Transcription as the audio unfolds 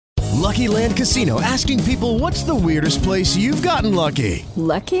Lucky Land Casino, asking people, what's the weirdest place you've gotten lucky?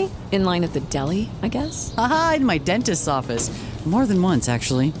 Lucky? In line at the deli, I guess? Aha, in my dentist's office. More than once,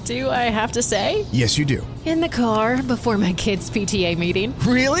 actually. Do I have to say? Yes, you do. In the car before my kids' PTA meeting.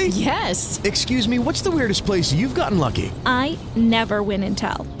 Really? Yes. Excuse me, what's the weirdest place you've gotten lucky? I never win and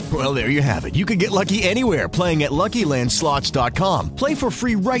tell. Well, there you have it. You can get lucky anywhere, playing at LuckyLandSlots.com. Play for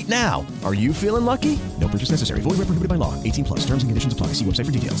free right now. Are you feeling lucky? No purchase necessary. Void where prohibited by law. 18 plus. Terms and conditions apply. See website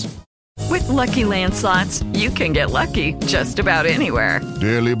for details. With Lucky Land Slots, you can get lucky just about anywhere.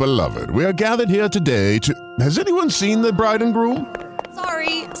 Dearly beloved, we are gathered here today to... Has anyone seen the bride and groom?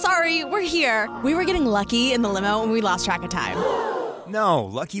 Sorry, we're here. We were getting lucky in the limo and we lost track of time. No,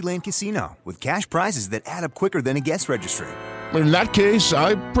 Lucky Land Casino, with cash prizes that add up quicker than a guest registry. In that case,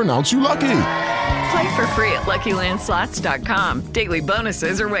 I pronounce you lucky. Play for free at LuckyLandSlots.com. Daily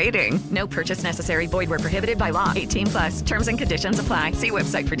bonuses are waiting. No purchase necessary. Void where prohibited by law. 18 plus. Terms and conditions apply. See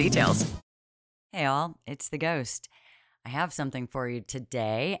website for details. Hey all, it's the Ghost. I have something for you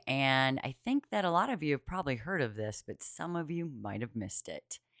today, and I think that a lot of you have probably heard of this, but some of you might have missed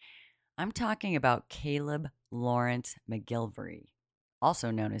it. I'm talking about Caleb Lawrence McGillvary,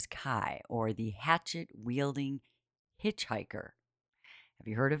 also known as Kai, or the Hatchet Wielding Hitchhiker. Have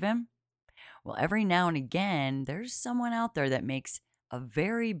you heard of him? Well, every now and again, there's someone out there that makes a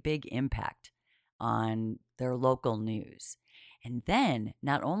very big impact on their local news. And then,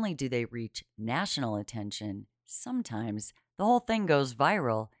 not only do they reach national attention, sometimes the whole thing goes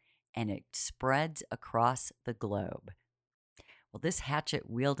viral and it spreads across the globe. Well, this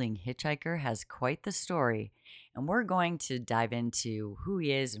hatchet-wielding hitchhiker has quite the story, and we're going to dive into who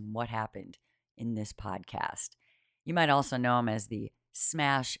he is and what happened in this podcast. You might also know him as the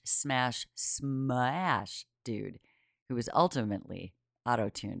smash, smash, smash dude who was ultimately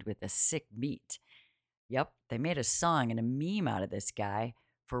auto-tuned with a sick beat. Yep, they made a song and a meme out of this guy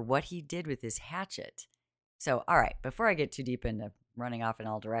for what he did with his hatchet. So, all right, before I get too deep into running off in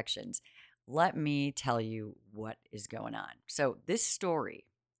all directions, let me tell you what is going on. So this story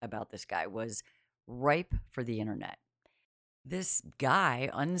about this guy was ripe for the internet. This guy,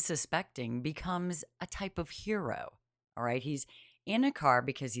 unsuspecting, becomes a type of hero. All right, he's in a car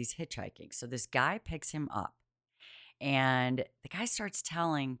because he's hitchhiking. So this guy picks him up, and the guy starts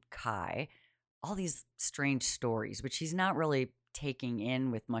telling Kai all these strange stories, which he's not really taking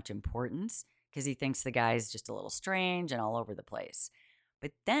in with much importance because he thinks the guy's just a little strange and all over the place.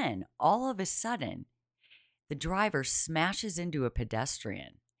 But then, all of a sudden, the driver smashes into a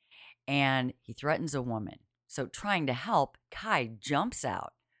pedestrian and he threatens a woman. So trying to help, Kai jumps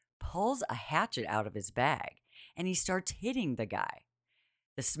out, pulls a hatchet out of his bag, and he starts hitting the guy.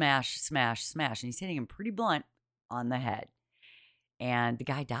 The smash, smash, smash. And he's hitting him pretty blunt on the head. And the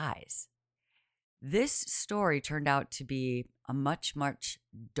guy dies. This story turned out to be a much, much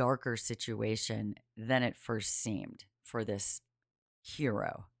darker situation than it first seemed for this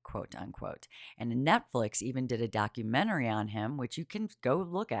hero, quote unquote. And Netflix even did a documentary on him, which you can go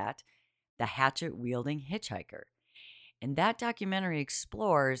look at, The Hatchet Wielding Hitchhiker. And that documentary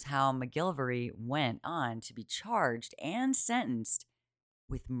explores how McGillvary went on to be charged and sentenced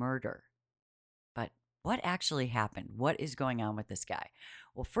with murder. But what actually happened? What is going on with this guy?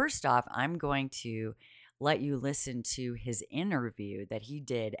 Well, first off, I'm going to let you listen to his interview that he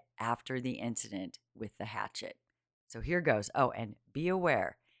did after the incident with the hatchet. So here goes. Oh, and be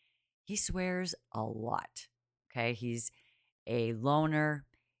aware, he swears a lot. Okay, he's a loner.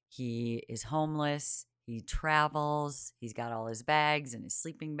 He is homeless. He travels. He's got all his bags and his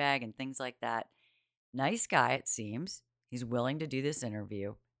sleeping bag and things like that. Nice guy, it seems. He's willing to do this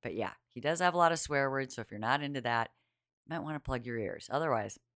interview. But yeah, he does have a lot of swear words. So if you're not into that, you might want to plug your ears.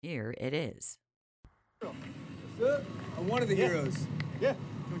 Otherwise, here it is. I'm one of the heroes. Yeah.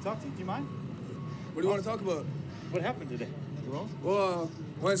 Can we talk to you? Do you mind? What do you want to talk about? What happened today? Well,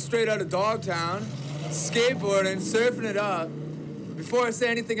 went straight out of Dogtown, skateboarding, surfing it up. Before I say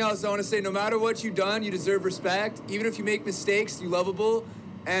anything else, I want to say no matter what you've done, you deserve respect. Even if you make mistakes, you're lovable.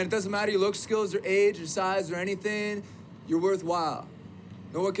 And it doesn't matter your look, skills, or age, or size, or anything, you're worthwhile.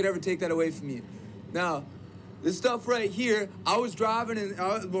 No one could ever take that away from you. Now, this stuff right here, I was driving and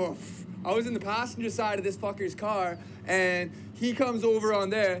I was in the passenger side of this fucker's car, and he comes over on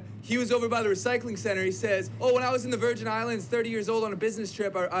there. He was over by the recycling center. He says, oh, when I was in the Virgin Islands, 30 years old on a business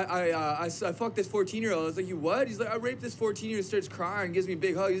trip, I fucked this 14-year-old. I was like, you what? He's like, I raped this 14-year-old, starts crying, gives me a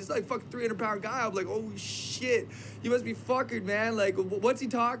big hug. He's like, fucking 300-pound guy. I'm like, oh, shit. You must be fuckered, man. Like, what's he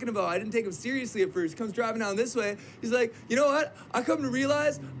talking about? I didn't take him seriously at first. He comes driving down this way. He's like, you know what? I come to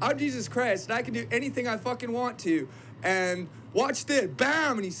realize I'm Jesus Christ, and I can do anything I fucking want to. And watch this.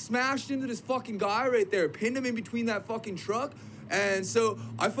 Bam! And he smashed into this fucking guy right there, pinned him in between that fucking truck. And so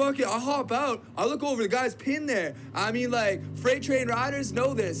I hop out. I look over, the guy's pinned there. I mean, like, freight train riders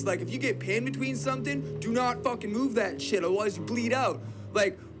know this. Like, if you get pinned between something, do not fucking move that shit, otherwise you bleed out.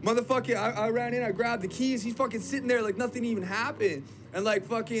 Like, motherfucking, I ran in, I grabbed the keys, he's fucking sitting there like nothing even happened. And like,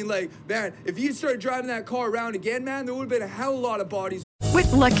 fucking, like, man, if you started driving that car around again, man, there would have been a hell of a lot of bodies.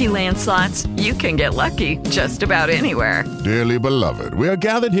 With Lucky Land Slots, you can get lucky just about anywhere. Dearly beloved, we are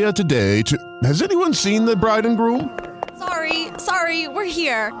gathered here today to... Has anyone seen the bride and groom? Sorry, we're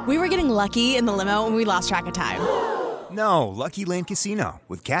here. We were getting lucky in the limo and we lost track of time. No, Lucky Land Casino,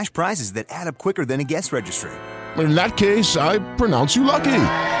 with cash prizes that add up quicker than a guest registry. In that case, I pronounce you lucky.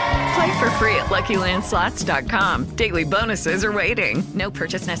 Play for free at LuckyLandSlots.com. Daily bonuses are waiting. No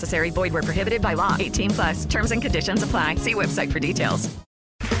purchase necessary. Void where prohibited by law. 18+. Terms and conditions apply. See website for details.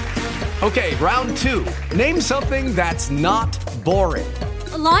 Okay, round two. Name something that's not boring.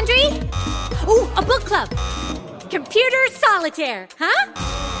 A laundry? Ooh, a book club. Computer solitaire, huh?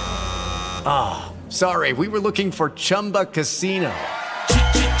 Ah, sorry, we were looking for Chumba Casino.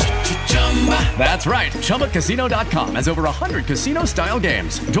 That's right, ChumbaCasino.com has over 100 casino-style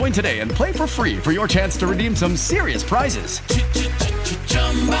games. Join today and play for free for your chance to redeem some serious prizes.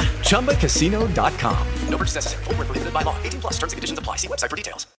 ChumbaCasino.com. No purchase necessary. Void where prohibited by law. 18+. Terms and conditions apply. See website for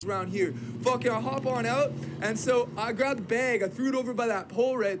details. Around here, fucking, I hop on out, and so I grabbed the bag, I threw it over by that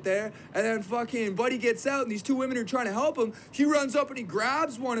pole right there, and then fucking buddy gets out, and these two women are trying to help him. He runs up and he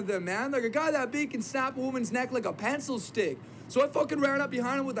grabs one of them, man. Like, a guy that big can snap a woman's neck like a pencil stick. So I fucking ran up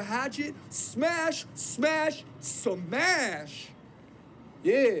behind him with a hatchet, smash, smash, smash.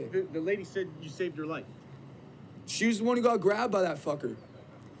 Yeah. The lady said you saved her life. She was the one who got grabbed by that fucker.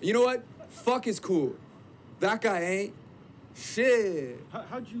 You know what? Fuck is cool. That guy ain't. Shit.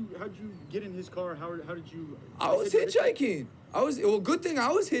 How'd you get in his car? How did you... I was hitchhiking. Good thing I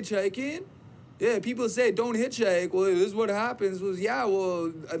was hitchhiking. Yeah, people say don't hitchhike. Well, this is what happens.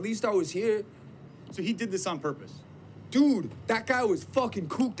 At least I was here. So he did this on purpose? Dude, that guy was fucking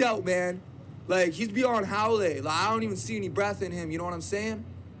cooked out, man. Like, he's beyond howlay. Like, I don't even see any breath in him, you know what I'm saying?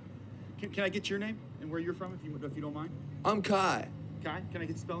 Can I get your name and where you're from, if you don't mind? I'm Kai. Kai? Can I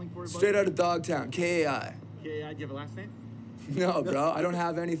get spelling for you, buddy? Straight out of Dogtown, K-A-I. K-A-I, do you have a last name? No, bro, I don't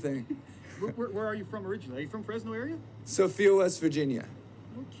have anything. Where are you from originally? Are you from Fresno area? Sophia, West Virginia.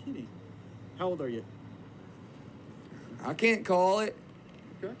 No kidding. How old are you? I can't call it.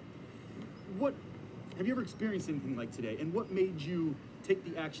 Okay. Have you ever experienced anything like today? And what made you take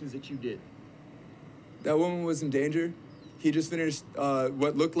the actions that you did? That woman was in danger. He just finished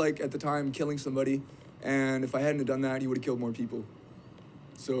what looked like at the time killing somebody. And if I hadn't have done that, he would have killed more people.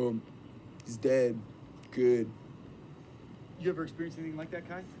 So he's dead. Good. You ever experienced anything like that,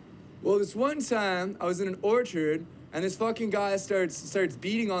 Kai? Well, this one time I was in an orchard and this fucking guy starts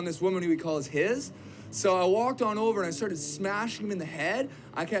beating on this woman who he calls his. So I walked on over and I started smashing him in the head.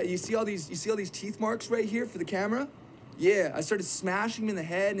 You see all these teeth marks right here for the camera? Yeah, I started smashing him in the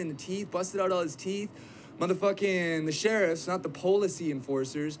head and in the teeth, busted out all his teeth. Motherfucking the sheriffs, not the policy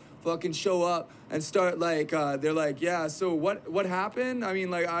enforcers, fucking show up and start like, they're like, yeah, so what happened? I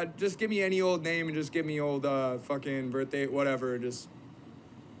mean, like, just give me any old name and just give me old fucking birthday, whatever, just,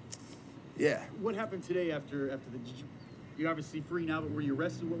 yeah. What happened today after you're obviously free now, but were you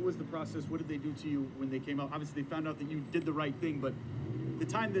arrested? What was the process? What did they do to you when they came out? Obviously, they found out that you did the right thing, but the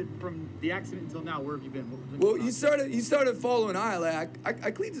time that from the accident until now, where have you been? Well, he started following I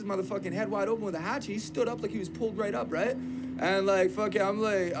cleaned his motherfucking head wide open with a hatchet. He stood up like he was pulled right up, right? And like, fucking, I'm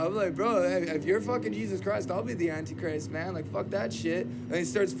like, bro, if you're fucking Jesus Christ, I'll be the Antichrist, man. Like, fuck that shit. And he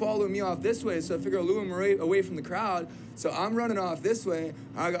starts following me off this way, so I figure I'll lure him away from the crowd. So I'm running off this way.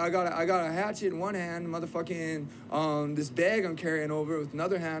 I got a hatchet in one hand, motherfucking this bag I'm carrying over with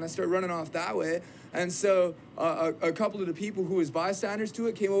another hand. I start running off that way. And so a couple of the people who was bystanders to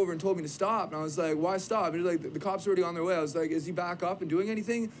it came over and told me to stop. And I was like, why stop? And they're like, the cops are already on their way. I was like, is he back up and doing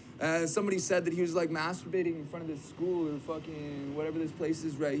anything? Somebody said that he was like masturbating in front of this school or fucking whatever this place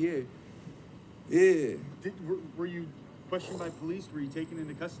is right here. Yeah. Were you questioned by police? Were you taken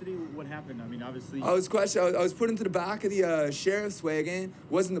into custody? What happened? I mean, obviously... I was questioned. I was put into the back of the sheriff's wagon. It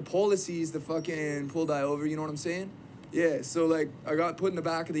wasn't the policies that fucking pulled I over, you know what I'm saying? Yeah, so like, I got put in the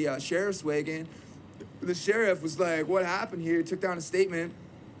back of the sheriff's wagon. The sheriff was like, what happened here? Took down a statement.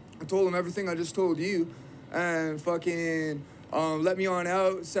 I told him everything I just told you. And fucking let me on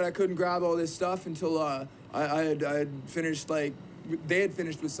out. Said I couldn't grab all this stuff until I had finished, like, they had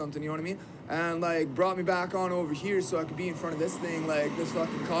finished with something, you know what I mean? And like brought me back on over here so I could be in front of this thing, like this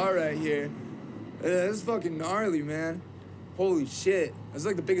fucking car right here. This is fucking gnarly, man. Holy shit. That's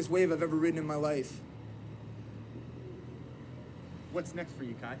like the biggest wave I've ever ridden in my life. What's next for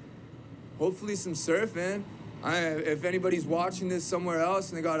you, Kai? Hopefully some surfing. If anybody's watching this somewhere else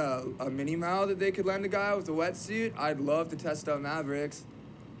and they got a mini Mal that they could lend a guy with a wetsuit, I'd love to test out Mavericks.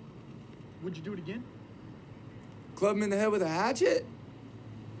 Would you do it again? Club him in the head with a hatchet?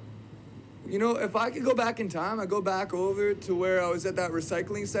 You know, if I could go back in time, I'd go back over to where I was at that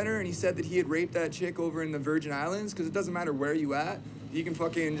recycling center and he said that he had raped that chick over in the Virgin Islands, because it doesn't matter where you at. You can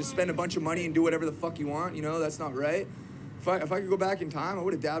fucking just spend a bunch of money and do whatever the fuck you want, you know? That's not right. If I could go back in time, I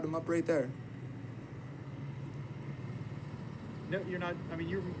would have dabbed him up right there. No, you're not. I mean,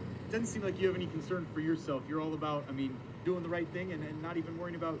 it doesn't seem like you have any concern for yourself. You're all about, I mean, doing the right thing and not even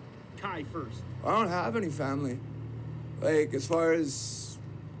worrying about Kai first. I don't have any family. Like, as far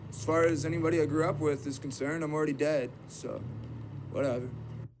as anybody I grew up with is concerned, I'm already dead. So, whatever.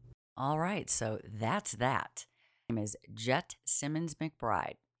 All right, so that's that. His name is Jet Simmons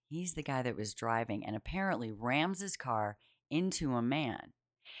McBride. He's the guy that was driving and apparently rams his car into a man.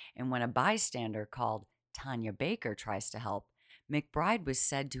 And when a bystander called Tanya Baker tries to help, McBride was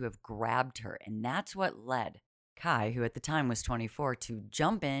said to have grabbed her, and that's what led Kai, who at the time was 24, to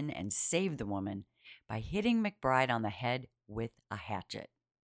jump in and save the woman by hitting McBride on the head with a hatchet.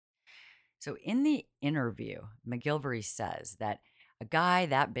 So in the interview, McGillvary says that a guy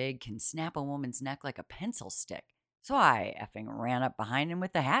that big can snap a woman's neck like a pencil stick. So I effing ran up behind him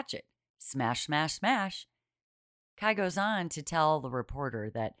with the hatchet. Smash, smash, smash. Kai goes on to tell the reporter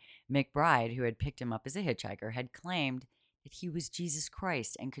that McBride, who had picked him up as a hitchhiker, had claimed that he was Jesus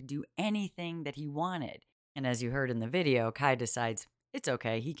Christ and could do anything that he wanted. And as you heard in the video, Kai decides it's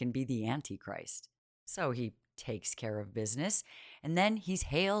okay, he can be the Antichrist. So he takes care of business, and then he's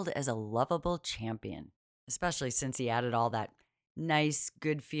hailed as a lovable champion, especially since he added all that nice,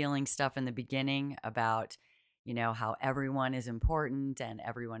 good-feeling stuff in the beginning about, you know, how everyone is important and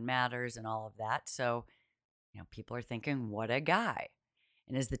everyone matters and all of that. So, you know, people are thinking, what a guy.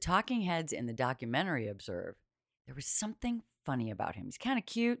 And as the talking heads in the documentary observe, there was something funny about him. He's kind of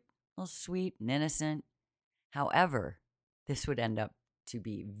cute, a little sweet and innocent. However, this would end up to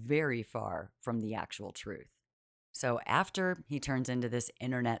be very far from the actual truth. So after he turns into this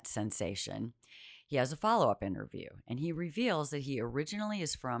internet sensation, he has a follow-up interview, and he reveals that he originally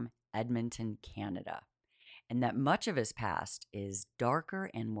is from Edmonton, Canada, and that much of his past is darker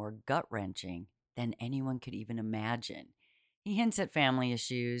and more gut-wrenching than anyone could even imagine. He hints at family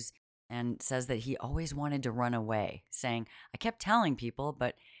issues and says that he always wanted to run away, saying, I kept telling people,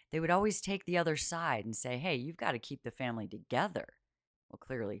 but they would always take the other side and say, hey, you've got to keep the family together. Well,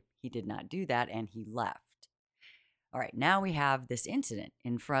 clearly he did not do that, and he left. All right, now we have this incident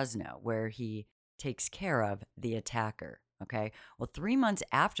in Fresno where he takes care of the attacker, okay? Well, 3 months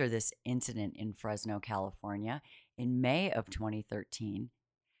after this incident in Fresno, California, in May of 2013,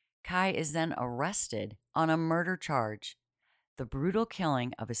 Kai is then arrested on a murder charge, the brutal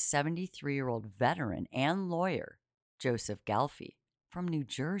killing of a 73-year-old veteran and lawyer, Joseph Galfy, from New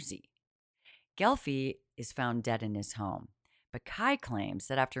Jersey. Galfy is found dead in his home, but Kai claims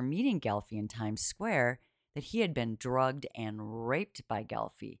that after meeting Galfy in Times Square, that he had been drugged and raped by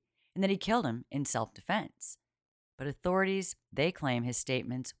Galfy, and that he killed him in self-defense. But authorities, they claim his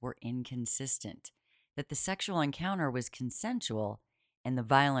statements were inconsistent, that the sexual encounter was consensual, and the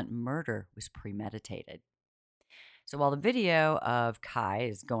violent murder was premeditated. So while the video of Kai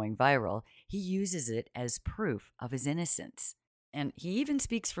is going viral, he uses it as proof of his innocence. And he even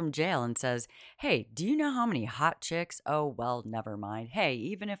speaks from jail and says, hey, do you know how many hot chicks? Oh, well, never mind. Hey,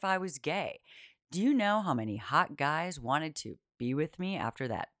 even if I was gay, do you know how many hot guys wanted to be with me after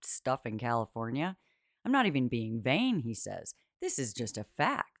that stuff in California? I'm not even being vain, he says. This is just a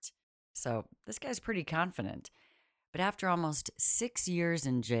fact. So this guy's pretty confident. But after almost 6 years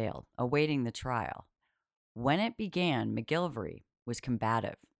in jail, awaiting the trial, when it began, McGillvary was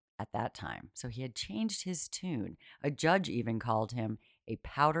combative at that time. So he had changed his tune. A judge even called him a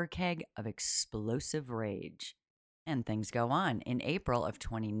powder keg of explosive rage. And things go on. In April of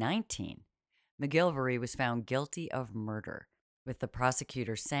 2019, McGillvary was found guilty of murder, with the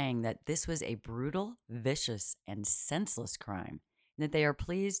prosecutor saying that this was a brutal, vicious, and senseless crime, and that they are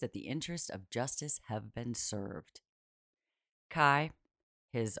pleased that the interests of justice have been served. Kai,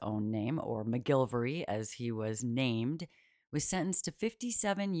 his own name, or McGillvary as he was named, was sentenced to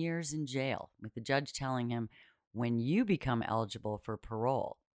 57 years in jail, with the judge telling him, when you become eligible for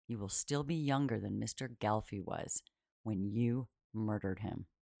parole, you will still be younger than Mr. Galfy was when you murdered him.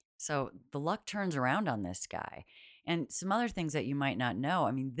 So the luck turns around on this guy. And some other things that you might not know.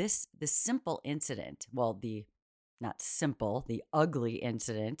 I mean, this simple incident, well, the ugly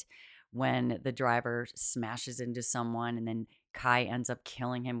incident when the driver smashes into someone and then Kai ends up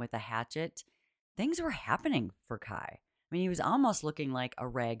killing him with a hatchet, things were happening for Kai. I mean, he was almost looking like a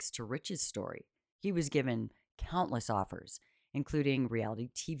rags to riches story. He was given countless offers, including reality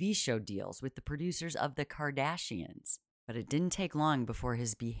TV show deals with the producers of The Kardashians. But it didn't take long before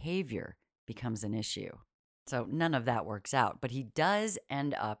his behavior becomes an issue. So none of that works out, but he does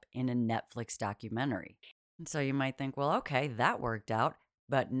end up in a Netflix documentary. And so you might think, well, okay, that worked out.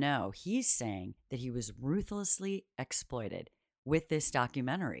 But no, he's saying that he was ruthlessly exploited with this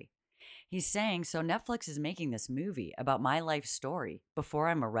documentary. He's saying, so Netflix is making this movie about my life story before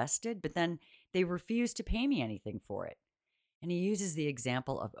I'm arrested, but then they refuse to pay me anything for it. And he uses the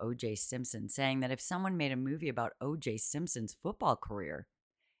example of O.J. Simpson, saying that if someone made a movie about O.J. Simpson's football career,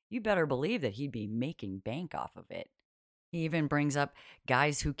 you better believe that he'd be making bank off of it. He even brings up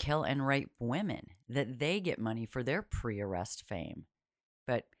guys who kill and rape women, that they get money for their pre-arrest fame.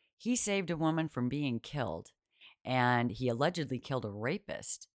 But he saved a woman from being killed, and he allegedly killed a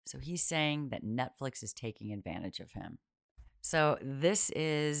rapist. So he's saying that Netflix is taking advantage of him. So this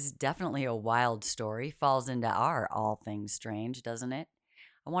is definitely a wild story, falls into our all things strange, doesn't it?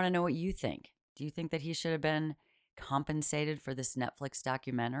 I want to know what you think. Do you think that he should have been compensated for this Netflix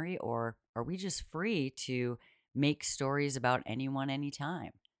documentary, or are we just free to make stories about anyone,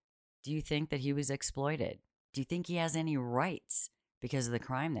 anytime? Do you think that he was exploited? Do you think he has any rights because of the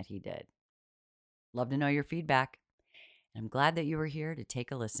crime that he did? Love to know your feedback. And I'm glad that you were here to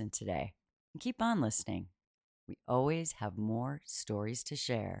take a listen today. And keep on listening. We always have more stories to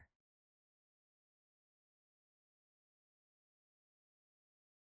share.